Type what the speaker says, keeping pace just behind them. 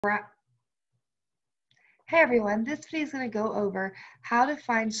Hey everyone, this video is going to go over how to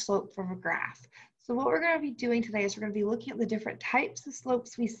find slope from a graph. So what we're going to be doing today is we're going to be looking at the different types of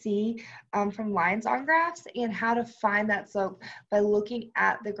slopes we see from lines on graphs and how to find that slope by looking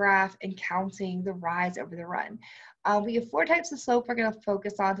at the graph and counting the rise over the run. We have 4 types of slope we're going to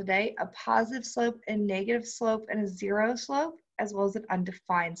focus on today: a positive slope, a negative slope, and a zero slope, as well as an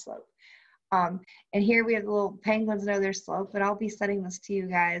undefined slope. And here we have the little penguins know their slope, but I'll be sending this to you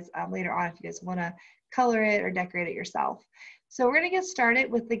guys later on if you guys want to color it or decorate it yourself. So we're going to get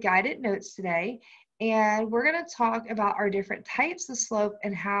started with the guided notes today, and we're going to talk about our different types of slope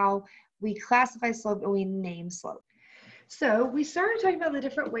and how we classify slope and we name slope. So we started talking about the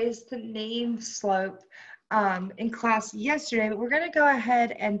different ways to name slope in class yesterday, but we're going to go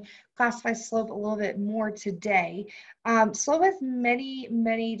ahead and classify slope a little bit more today. Slope has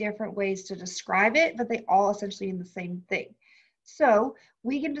many different ways to describe it, but they all essentially mean the same thing. So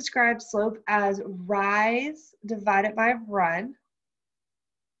we can describe slope as rise divided by run.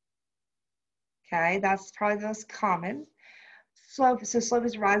 Okay, that's probably the most common. Slope, so slope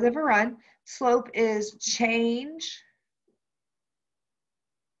is rise over run. Slope is change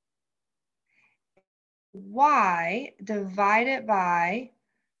y divided by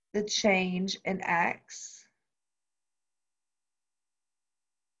the change in x.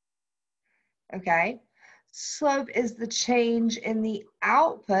 Okay. Slope is the change in the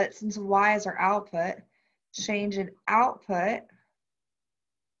output, since y is our output, change in output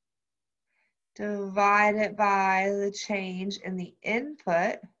divided by the change in the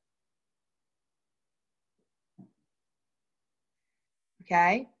input.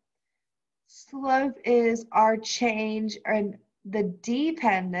 Okay. Slope is our change in the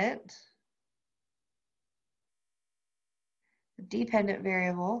dependent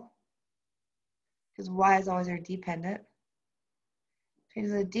variable, because y is always our dependent. Change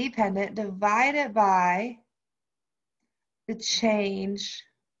in the dependent divided by the change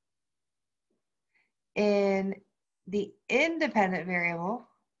in the independent variable.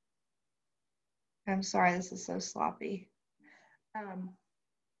 I'm sorry, this is so sloppy.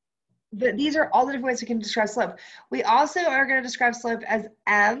 But these are all the different ways we can describe slope. We also are going to describe slope as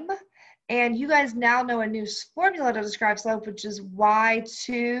m, and you guys now know a new formula to describe slope, which is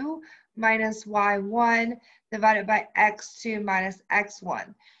y2 minus y1 divided by x2 minus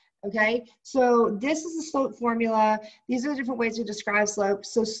x1. Okay, so this is the slope formula. These are the different ways to describe slope.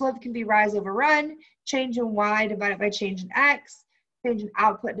 So slope can be rise over run, change in y divided by change in x, change in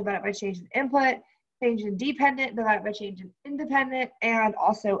output divided by change in input, change in dependent divided by change in independent, and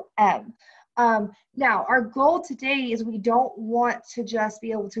also m. Now, our goal today is we don't want to just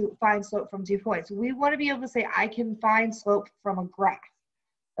be able to find slope from 2 points. We want to be able to say, I can find slope from a graph.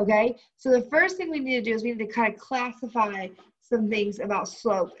 Okay, so the first thing we need to do is we need to kind of classify some things about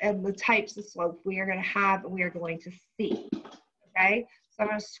slope and the types of slope we are going to have and we are going to see. Okay, so I'm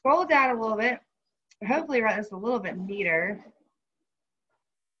going to scroll down a little bit, hopefully write this a little bit neater.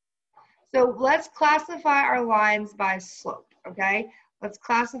 So let's classify our lines by slope, okay? Let's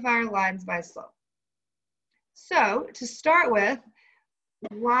classify our lines by slope. So to start with,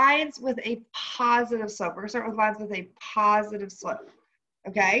 lines with a positive slope. We're going to start with lines with a positive slope,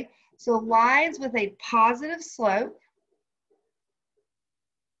 okay? So lines with a positive slope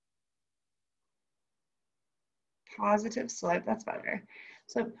that's better.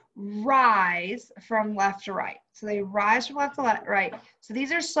 So rise from left to right. So they rise from left to right. So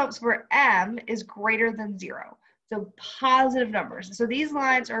these are slopes where m is greater than 0. So positive numbers. So these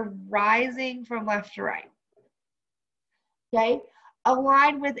lines are rising from left to right. Okay. A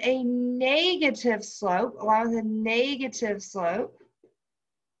line with a negative slope,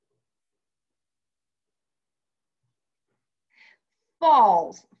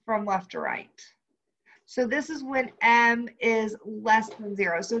 falls from left to right. So this is when m is less than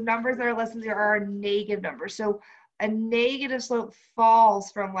 0. So numbers that are less than 0 are negative numbers. So a negative slope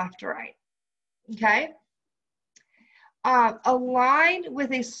falls from left to right. Okay. A line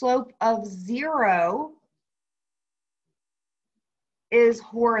with a slope of 0 is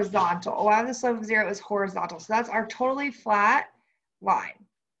horizontal. A line with a slope of 0 is horizontal. So that's our totally flat line.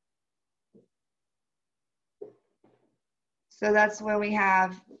 So that's when we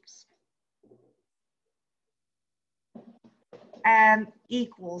have m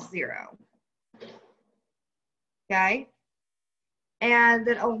equals 0. Okay. And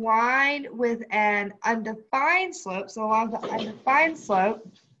then a line with an undefined slope, so along the undefined slope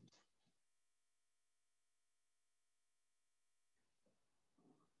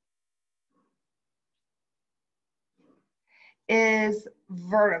is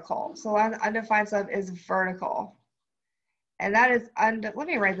vertical. So along the undefined slope is vertical. And that is, let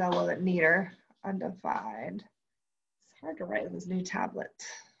me write that a little bit neater, undefined. It's hard to write with this new tablet.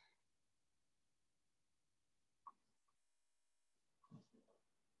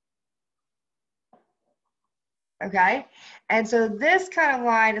 Okay, and so this kind of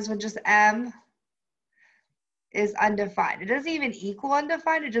line is when just M is undefined. It doesn't even equal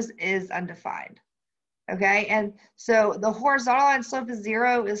undefined, it just is undefined. Okay, and so the horizontal line slope is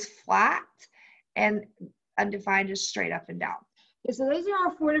 0 is flat, and undefined is straight up and down. Okay, so those are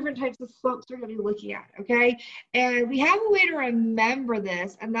our 4 different types of slopes we're going to be looking at, okay? And we have a way to remember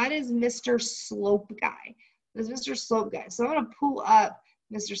this, and that is Mr. Slope Guy. This is Mr. Slope Guy. So I'm going to pull up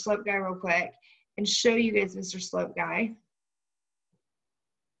Mr. Slope Guy real quick and show you guys Mr. Slope Guy.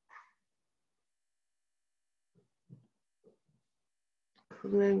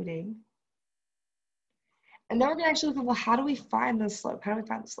 Loading. And then we're going to actually look at, well, how do we find the slope? How do we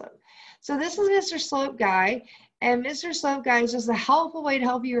find the slope? So this is Mr. Slope Guy, and Mr. Slope Guy is just a helpful way to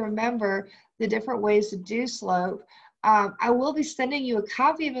help you remember the different ways to do slope. I will be sending you a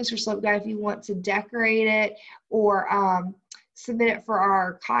copy of Mr. Slope Guy if you want to decorate it or submit it for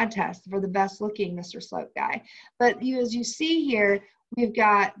our contest for the best looking Mr. Slope Guy. But as you see here, we've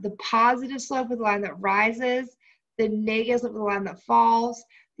got the positive slope with the line that rises, the negative slope with the line that falls,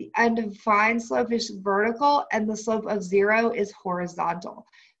 the undefined slope is vertical, and the slope of 0 is horizontal.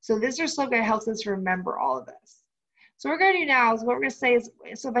 So Mr. Slope Guy helps us remember all of this. So what we're going to do now is what we're going to say is,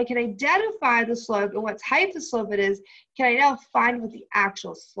 so if I can identify the slope and what type of slope it is, can I now find what the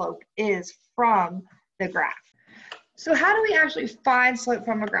actual slope is from the graph? So how do we actually find slope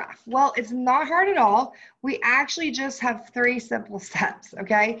from a graph? Well, it's not hard at all. We actually just have 3 simple steps,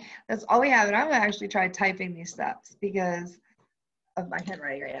 okay? That's all we have, and I'm going to actually try typing these steps because of my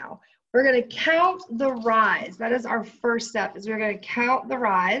handwriting right now. We're going to count the rise. That is our first step, is we're going to count the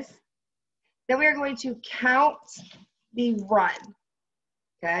rise. Then we are going to count the run,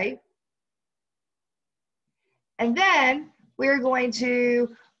 okay? And then we're going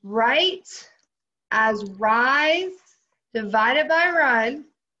to write as rise divided by run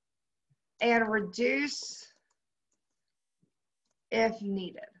and reduce if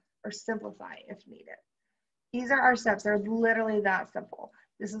needed, or simplify if needed. These are our steps. They're literally that simple.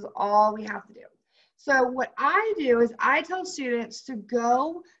 This is all we have to do. So what I do is I tell students to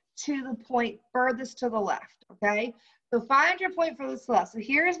go to the point furthest to the left, okay? So find your point furthest to the left. So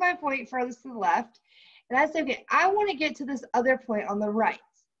here's my point furthest to the left. And I say, okay, I want to get to this other point on the right,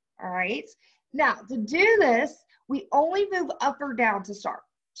 all right? Now, to do this, we only move up or down to start.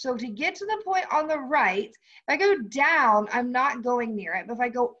 So to get to the point on the right, if I go down, I'm not going near it. But if I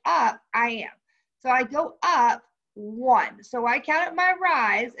go up, I am. So I go up 1. So I count up my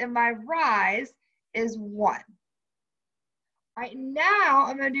rise, and my rise is 1. All right, now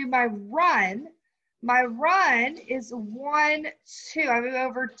I'm going to do my run. My run is 1, 2. I move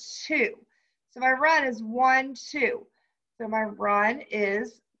over 2. So my run is 1, 2. So my run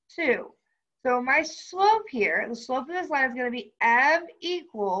is 2. So my slope here, the slope of this line is going to be m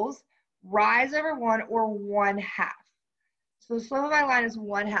equals rise over 1, or 1/2. So the slope of my line is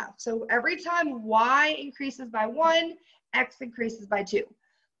 1/2. So every time y increases by 1, x increases by 2.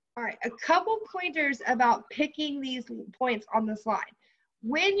 All right, a couple pointers about picking these points on this line.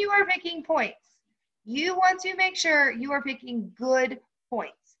 When you are picking points, you want to make sure you are picking good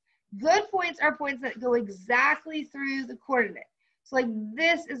points. Good points are points that go exactly through the coordinate. So like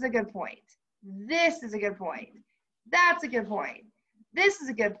this is a good point. This is a good point. That's a good point. This is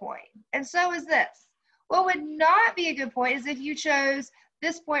a good point. And so is this. What would not be a good point is if you chose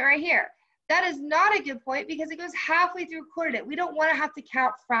this point right here. That is not a good point because it goes halfway through coordinate. We don't want to have to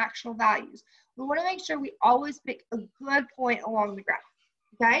count fractional values. We want to make sure we always pick a good point along the graph,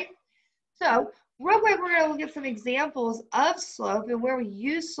 okay? So real quick, we're going to look at some examples of slope and where we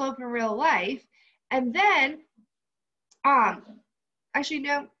use slope in real life. And then, actually,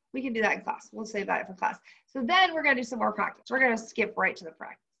 no, we can do that in class. We'll save that for class. So then we're going to do some more practice. We're going to skip right to the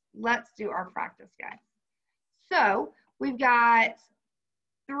practice. Let's do our practice, guys. So we've got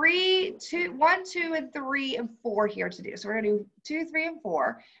 1, 2, and 3, and 4 here to do. So we're going to do 2, 3, and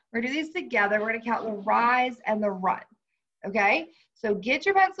 4. We're going to do these together. We're going to count the rise and the run. Okay? So get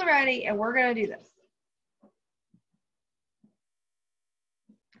your pencil ready, and we're going to do this.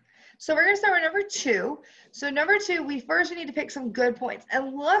 So we're going to start with number 2. So number 2, we need to pick some good points.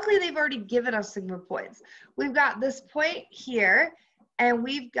 And luckily, they've already given us some good points. We've got this point here, and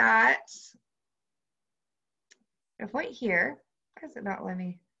we've got a point here. Why does it not let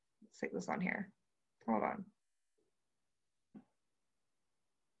me stick this on here? Hold on.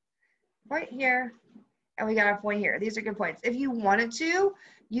 Point here, and we got a point here. These are good points. If you wanted to,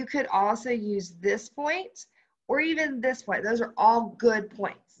 you could also use this point or even this point. Those are all good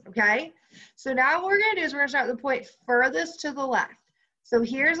points, okay? So now what we're gonna do is we're gonna start with the point furthest to the left. So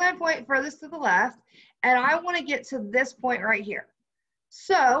here's my point furthest to the left, and I wanna get to this point right here.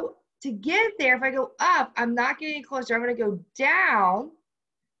 So to get there, if I go up, I'm not getting any closer. I'm gonna go down.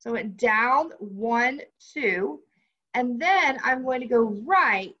 So I went down 1, 2, and then I'm going to go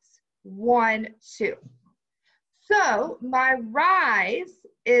right 1, 2. So my rise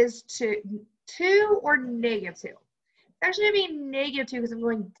is to 2 or -2. It's actually going to be -2 because I'm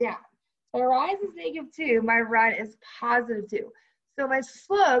going down. So my rise is -2, my run is +2. So my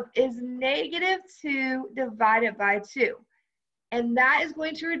slope is -2 divided by 2. And that is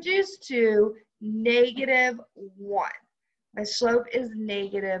going to reduce to -1. My slope is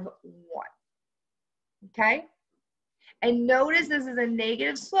 -1. Okay? And notice this is a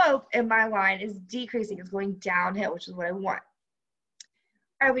negative slope and my line is decreasing. It's going downhill, which is what I want.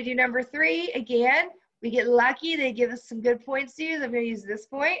 All right, we do number 3. Again, we get lucky. They give us some good points to use. I'm going to use this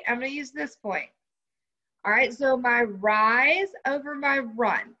point. I'm going to use this point. All right, so my rise over my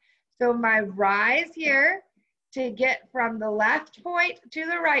run. So my rise here, to get from the left point to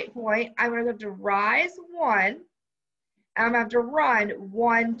the right point, I'm going to have to rise 1, and I'm going to have to run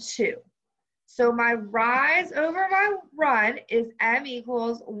 1, 2. So my rise over my run is m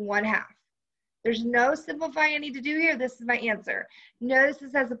equals 1/2. There's no simplifying I need to do here. This is my answer. Notice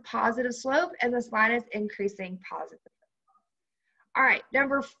this has a positive slope, and this line is increasing positively. All right,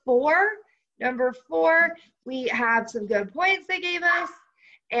 number 4. Number 4, we have some good points they gave us.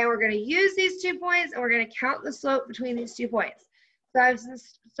 And we're going to use these 2 points, and we're going to count the slope between these 2 points. So I have to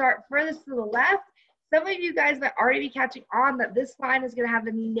start furthest to the left. Some of you guys might already be catching on that this line is going to have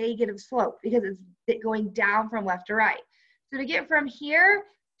a negative slope because it's going down from left to right. So to get from here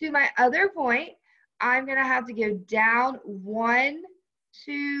to my other point, I'm going to have to go down 1,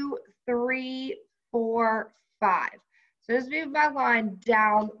 2, 3, 4, 5. So just move my line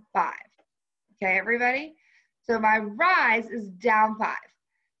down 5. Okay, everybody? So my rise is down 5.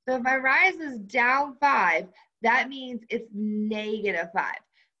 So if my rise is down 5, that means it's -5.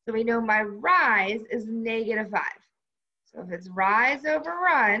 So we know my rise is -5. So if it's rise over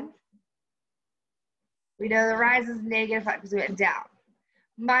run, we know the rise is -5 because we went down.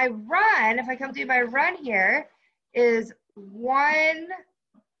 My run, if I come to my run here, is 1,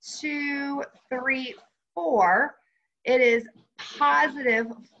 2, 3, 4. It is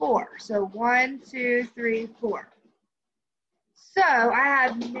 +4. So 1, 2, 3, 4. So I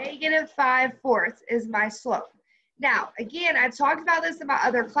have -5/4 is my slope. Now, again, I talked about this in my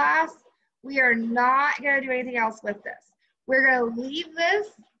other class. We are not going to do anything else with this. We're going to leave this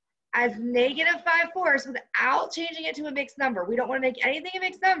as -5/4 without changing it to a mixed number. We don't want to make anything a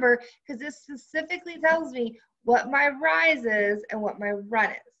mixed number because this specifically tells me what my rise is and what my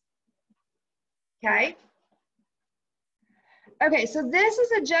run is. Okay? Okay, so this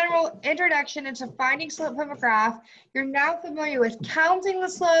is a general introduction into finding slope from a graph. You're now familiar with counting the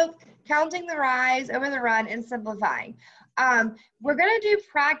slope, counting the rise over the run, and simplifying. We're going to do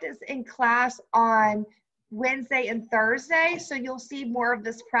practice in class on Wednesday and Thursday, so you'll see more of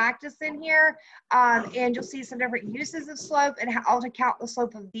this practice in here, and you'll see some different uses of slope and how to count the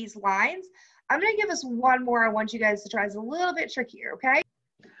slope of these lines. I'm going to give us one more I want you guys to try. It's a little bit trickier, okay?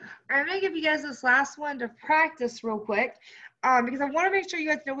 I'm going to give you guys this last one to practice real quick. Because I want to make sure you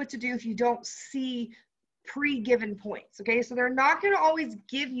guys know what to do if you don't see pre-given points, okay? So they're not going to always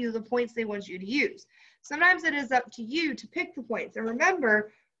give you the points they want you to use. Sometimes it is up to you to pick the points. And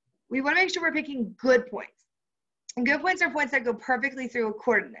remember, we want to make sure we're picking good points. And good points are points that go perfectly through a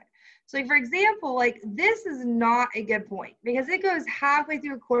coordinate. So like for example, like this is not a good point because it goes halfway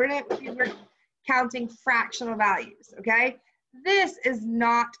through a coordinate, which means we're counting fractional values, okay? This is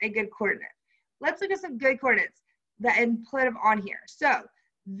not a good coordinate. Let's look at some good coordinates that and put them on here. So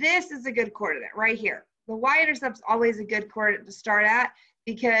this is a good coordinate right here. The y-intercept is always a good coordinate to start at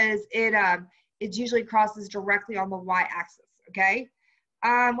because it usually crosses directly on the y-axis, okay?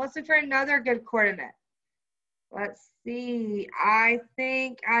 Let's look for another good coordinate. Let's see, I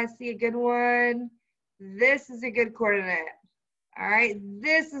think I see a good one. This is a good coordinate. All right,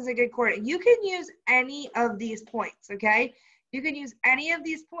 this is a good coordinate. You can use any of these points, okay? You can use any of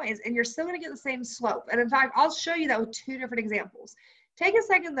these points and you're still going to get the same slope. And in fact, I'll show you that with 2 different examples. Take a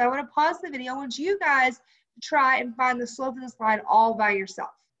second though, I'm going to pause the video. I want you guys to try and find the slope of this line all by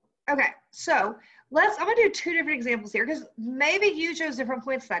yourself. Okay, so I'm going to do 2 different examples here because maybe you chose different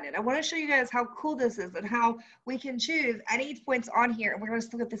points than I did. I want to show you guys how cool this is and how we can choose any points on here and we're going to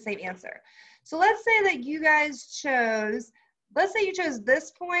still get the same answer. So let's say that you guys chose, let's say you chose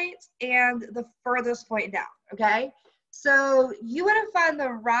this point and the furthest point down, okay? So you want to find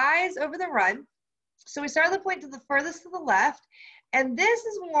the rise over the run. So we start at the point to the furthest to the left, and this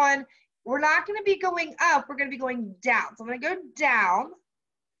is one, we're not going to be going up, we're going to be going down. So I'm going to go down,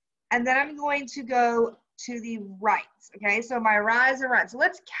 and then I'm going to go to the right, okay? So my rise and run. So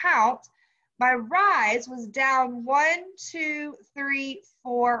let's count. My rise was down 1, 2, 3,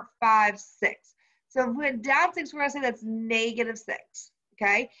 4, 5, 6. So if we went down 6, we're going to say that's -6,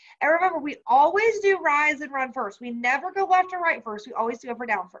 okay? And remember, we always do rise and run first. We never go left or right first. We always do up or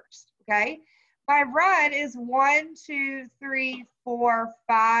down first, okay? My run is 1, 2, 3, 4,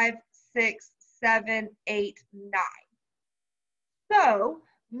 5, 6, 7, 8, 9. So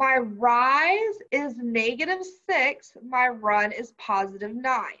my rise is -6, my run is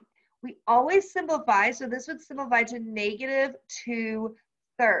 +9. We always simplify, so this would simplify to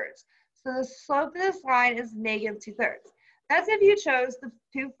 -2/3. So the slope of this line is -2/3. That's if you chose the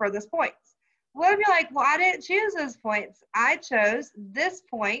 2 furthest points. What if you're like, well, I didn't choose those points. I chose this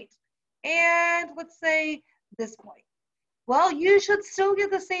point and let's say this point. Well, you should still get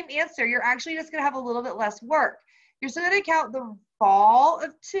the same answer. You're actually just going to have a little bit less work. You're still going to count the fall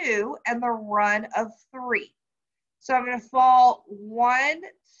of 2 and the run of 3. So I'm going to fall 1,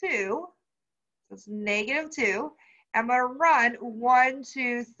 2. That's -2. I'm going to run 1,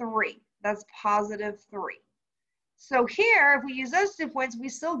 2, 3. That's +3. So here, if we use those 2 points, we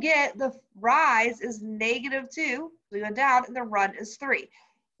still get the rise is -2. So we go down and the run is 3.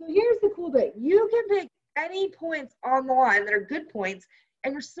 So here's the cool thing. You can pick any points on the line that are good points,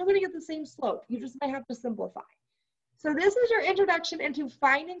 and you're still going to get the same slope. You just might have to simplify. So this is your introduction into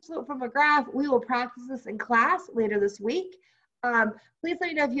finding slope from a graph. We will practice this in class later this week. Please let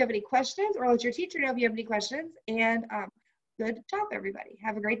me know if you have any questions, or let your teacher know if you have any questions. And good job, everybody.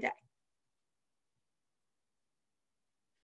 Have a great day.